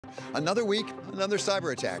Another week, another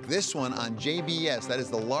cyber attack. This one on JBS, that is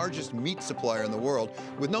the largest meat supplier in the world,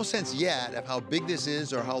 with no sense yet of how big this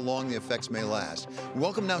is or how long the effects may last.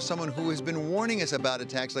 Welcome now someone who has been warning us about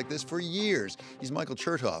attacks like this for years. He's Michael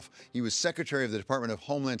Chertoff. He was Secretary of the Department of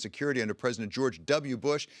Homeland Security under President George W.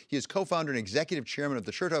 Bush. He is co-founder and executive chairman of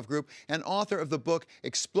the Chertoff Group and author of the book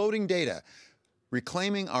Exploding Data: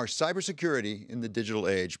 Reclaiming Our Cybersecurity in the Digital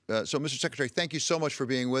Age. So, Mr. Secretary, thank you so much for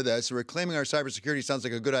being with us. Reclaiming our cybersecurity sounds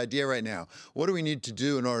like a good idea right now. What do we need to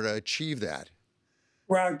do in order to achieve that?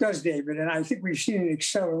 Well, it does, David. And I think we've seen an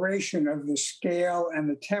acceleration of the scale and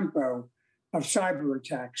the tempo of cyber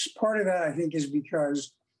attacks. Part of that, I think, is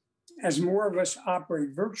because as more of us operate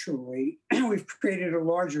virtually, we've created a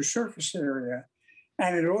larger surface area.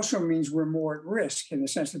 And it also means we're more at risk in the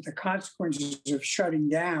sense that the consequences of shutting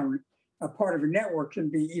down a part of a network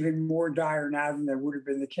can be even more dire now than that would have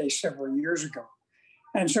been the case several years ago.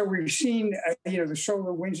 And so we've seen, the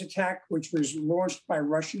SolarWinds attack, which was launched by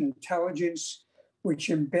Russian intelligence,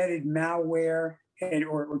 which embedded malware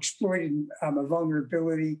or exploited a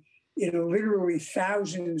vulnerability in literally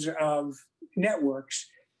thousands of networks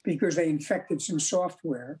because they infected some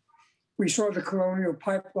software. We saw the Colonial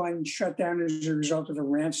Pipeline shut down as a result of a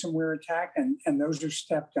ransomware attack, and those have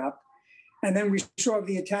stepped up. And then we saw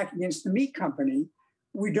the attack against the meat company.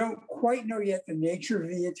 We don't quite know yet the nature of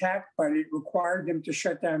the attack, but it required them to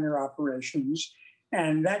shut down their operations.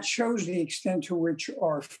 And that shows the extent to which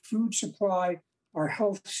our food supply, our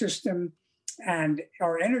health system, and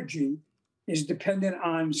our energy is dependent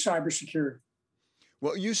on cybersecurity.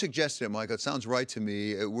 Well, you suggested it, Michael. It sounds right to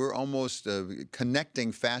me. We're almost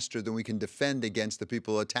connecting faster than we can defend against the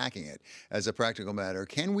people attacking it as a practical matter.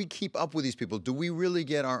 Can we keep up with these people? Do we really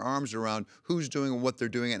get our arms around who's doing and what they're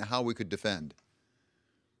doing and how we could defend?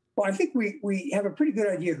 Well, I think we have a pretty good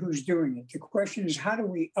idea who's doing it. The question is, how do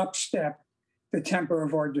we upstep the tempo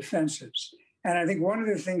of our defenses? And I think one of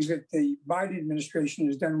the things that the Biden administration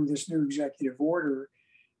has done with this new executive order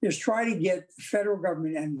is try to get the federal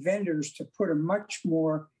government and vendors to put a much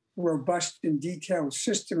more robust and detailed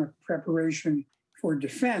system of preparation for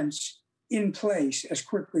defense in place as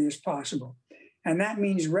quickly as possible. And that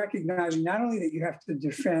means recognizing not only that you have to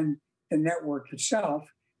defend the network itself,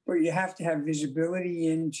 but you have to have visibility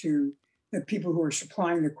into the people who are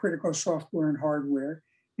supplying the critical software and hardware.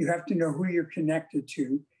 You have to know who you're connected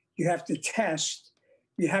to. You have to test.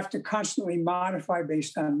 You have to constantly modify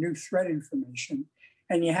based on new threat information.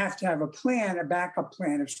 And you have to have a plan, a backup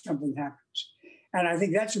plan if something happens. And I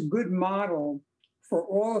think that's a good model for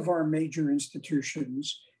all of our major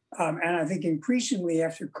institutions. And I think increasingly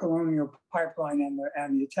after Colonial Pipeline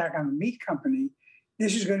and the attack on the meat company,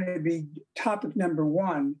 this is going to be topic number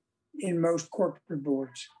one in most corporate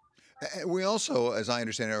boards. We also, as I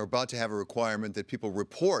understand it, are about to have a requirement that people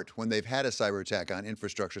report when they've had a cyber attack on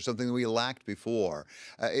infrastructure, something that we lacked before.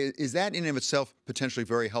 Is that in and of itself potentially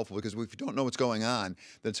very helpful? Because if you don't know what's going on,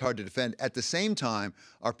 then it's hard to defend. At the same time,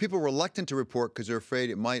 are people reluctant to report because they're afraid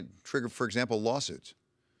it might trigger, for example, lawsuits?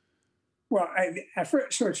 Well,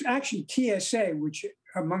 so it's actually TSA, which,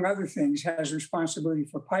 among other things, has responsibility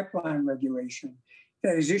for pipeline regulation,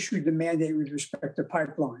 that has issued the mandate with respect to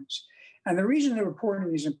pipelines. And the reason the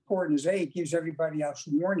reporting is important is, A, it gives everybody else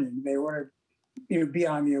warning. They ought to be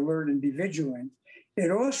on the alert and be vigilant.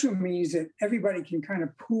 It also means that everybody can kind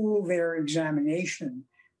of pool their examination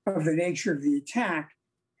of the nature of the attack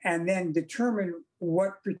and then determine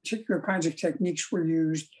what particular kinds of techniques were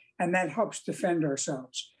used, and that helps defend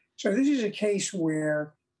ourselves. So this is a case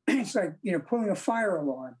where it's like, pulling a fire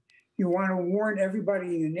alarm. You want to warn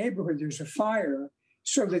everybody in the neighborhood there's a fire,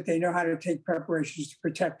 so that they know how to take preparations to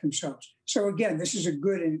protect themselves. So again, this is a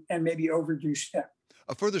good and maybe overdue step.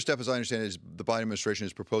 A further step, as I understand it, is the Biden administration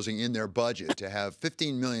is proposing in their budget to have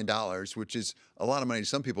 $15 million, which is a lot of money to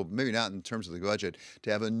some people, maybe not in terms of the budget, to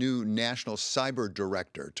have a new national cyber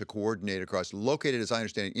director to coordinate across, located, as I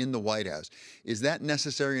understand it, in the White House. Is that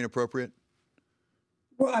necessary and appropriate?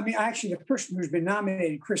 Well, I mean, actually, the person who's been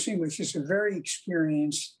nominated, Chris Inglis, is a very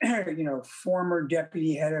experienced, former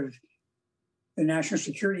deputy head of the National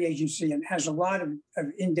Security Agency and has a lot of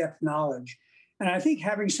in-depth knowledge. And I think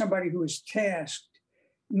having somebody who is tasked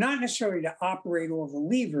not necessarily to operate all the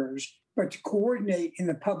levers, but to coordinate in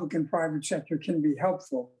the public and private sector can be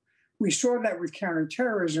helpful. We saw that with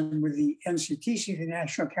counterterrorism with the NCTC, the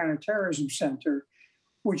National Counterterrorism Center,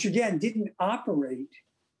 which again didn't operate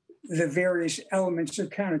the various elements of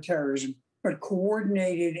counterterrorism, but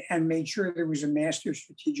coordinated and made sure there was a master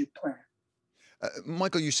strategic plan.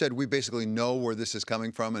 Michael, you said we basically know where this is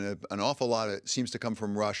coming from, and an awful lot of it seems to come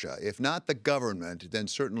from Russia. If not the government, then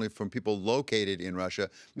certainly from people located in Russia.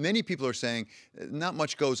 Many people are saying not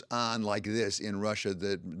much goes on like this in Russia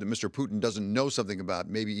that Mr. Putin doesn't know something about,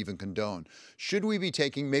 maybe even condone. Should we be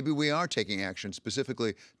taking, maybe we are taking action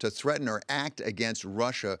specifically to threaten or act against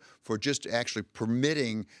Russia for just actually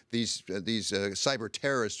permitting these cyber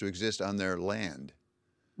terrorists to exist on their land?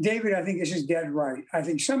 David, I think this is dead right. I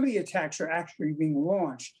think some of the attacks are actually being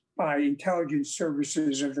launched by intelligence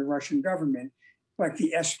services of the Russian government, like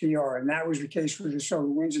the SVR, and that was the case with the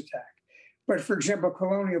SolarWinds attack. But for example,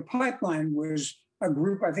 Colonial Pipeline was a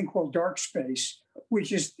group, I think, called Dark Space,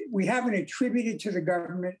 which is, we haven't attributed to the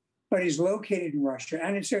government, but is located in Russia.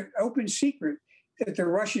 And it's an open secret that the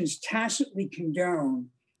Russians tacitly condone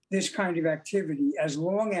this kind of activity as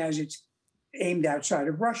long as it's aimed outside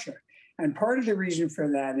of Russia. And part of the reason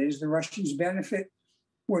for that is the Russians benefit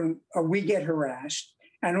when we get harassed.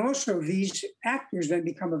 And also these actors then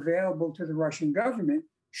become available to the Russian government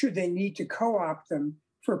should they need to co-opt them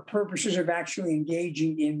for purposes of actually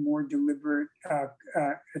engaging in more deliberate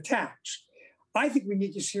attacks. I think we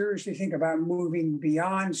need to seriously think about moving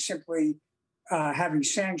beyond simply having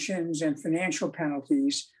sanctions and financial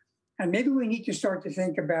penalties. And maybe we need to start to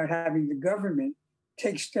think about having the government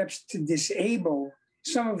take steps to disable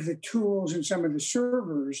some of the tools and some of the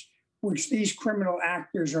servers which these criminal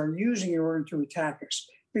actors are using in order to attack us.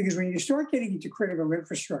 Because when you start getting into critical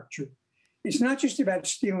infrastructure, it's not just about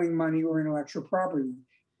stealing money or intellectual property.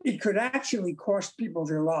 It could actually cost people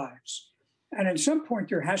their lives. And at some point,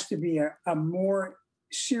 there has to be a more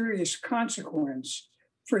serious consequence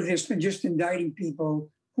for this than just indicting people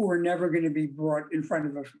who are never going to be brought in front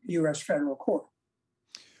of a U.S. federal court.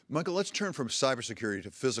 Michael, let's turn from cybersecurity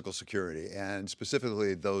to physical security, and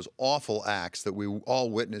specifically those awful acts that we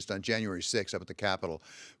all witnessed on January 6th up at the Capitol.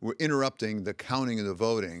 We're interrupting the counting of the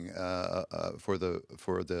voting for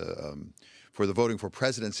the voting for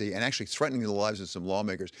presidency, and actually threatening the lives of some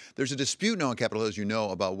lawmakers. There's a dispute now on Capitol Hill, as you know,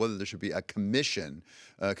 about whether there should be a commission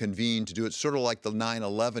convened to do it, sort of like the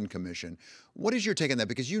 9/11 commission. What is your take on that?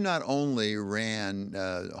 Because you not only ran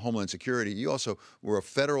Homeland Security, you also were a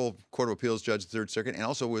federal Court of Appeals judge, Third Circuit, and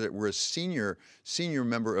also were a senior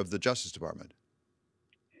member of the Justice Department.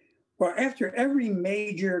 Well, after every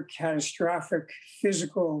major catastrophic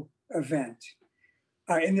physical event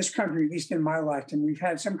in this country, at least in my lifetime, we've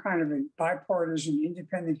had some kind of a bipartisan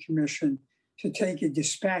independent commission to take a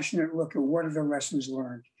dispassionate look at what are the lessons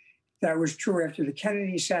learned. That was true after the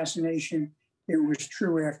Kennedy assassination. It was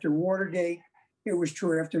true after Watergate. It was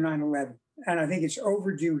true after 9/11. And I think it's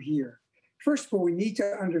overdue here. First of all, we need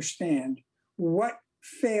to understand what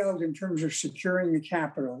failed in terms of securing the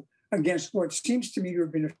Capitol against what seems to me to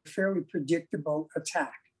have been a fairly predictable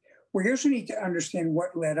attack. We also need to understand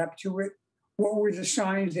what led up to it. What were the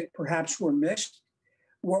signs that perhaps were missed?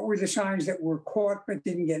 What were the signs that were caught but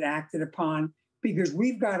didn't get acted upon? Because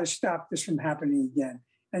we've got to stop this from happening again.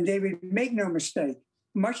 And David, make no mistake,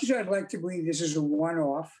 much as I'd like to believe this is a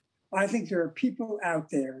one-off, I think there are people out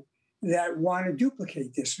there that want to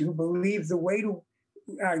duplicate this, who believe the way to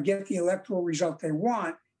get the electoral result they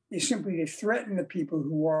want is simply to threaten the people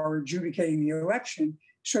who are adjudicating the election,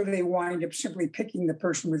 so they wind up simply picking the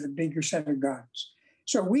person with a bigger set of guns.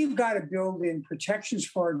 So we've got to build in protections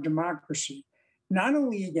for our democracy, not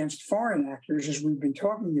only against foreign actors, as we've been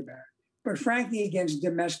talking about, but frankly against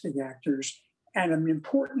domestic actors. And an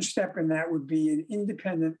important step in that would be an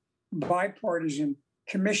independent, bipartisan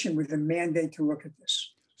commission with a mandate to look at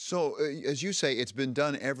this. So, as you say, it's been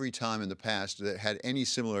done every time in the past that had any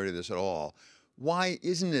similarity to this at all. Why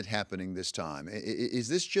isn't it happening this time? Is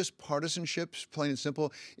this just partisanship, plain and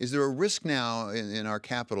simple? Is there a risk now in our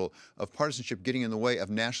capital of partisanship getting in the way of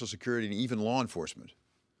national security and even law enforcement?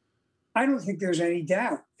 I don't think there's any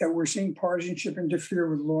doubt that we're seeing partisanship interfere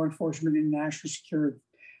with law enforcement and national security.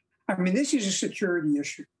 I mean, this is a security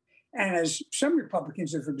issue. And as some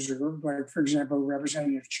Republicans have observed, like, for example,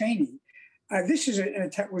 Representative Cheney, this is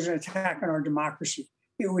was an attack on our democracy.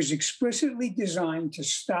 It was explicitly designed to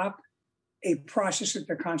stop a process that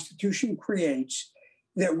the Constitution creates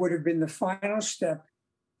that would have been the final step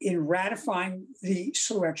in ratifying the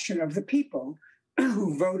selection of the people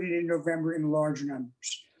who voted in November in large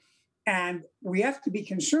numbers. And we have to be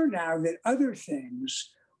concerned now that other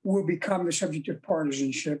things will become the subject of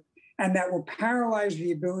partisanship, and that will paralyze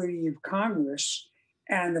the ability of Congress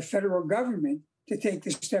and the federal government to take the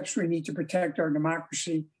steps we need to protect our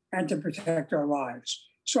democracy and to protect our lives.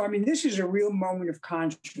 So, I mean, this is a real moment of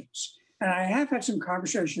conscience. And I have had some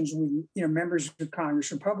conversations with members of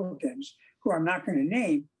Congress, Republicans, who I'm not going to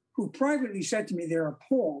name, who privately said to me they're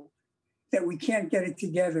appalled that we can't get it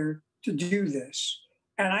together to do this.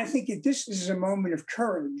 And I think this is a moment of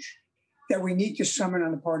courage that we need to summon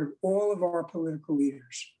on the part of all of our political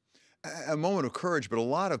leaders. A moment of courage, but a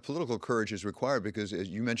lot of political courage is required because, as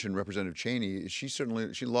you mentioned, Representative Cheney,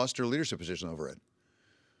 she lost her leadership position over it.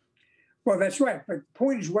 Well, that's right. But the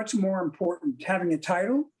point is, what's more important, having a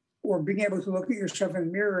title or being able to look at yourself in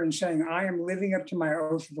the mirror and saying, I am living up to my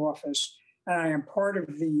oath of office and I am part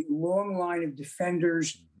of the long line of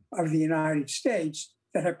defenders of the United States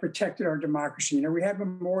that have protected our democracy. You know, we had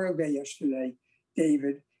Memorial Day yesterday,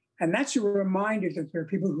 David, and that's a reminder that there are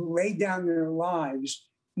people who laid down their lives,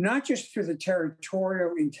 not just for the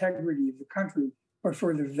territorial integrity of the country, but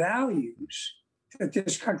for the values that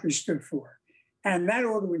this country stood for. And that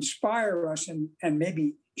ought to inspire us and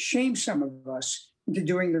maybe shame some of us into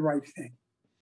doing the right thing.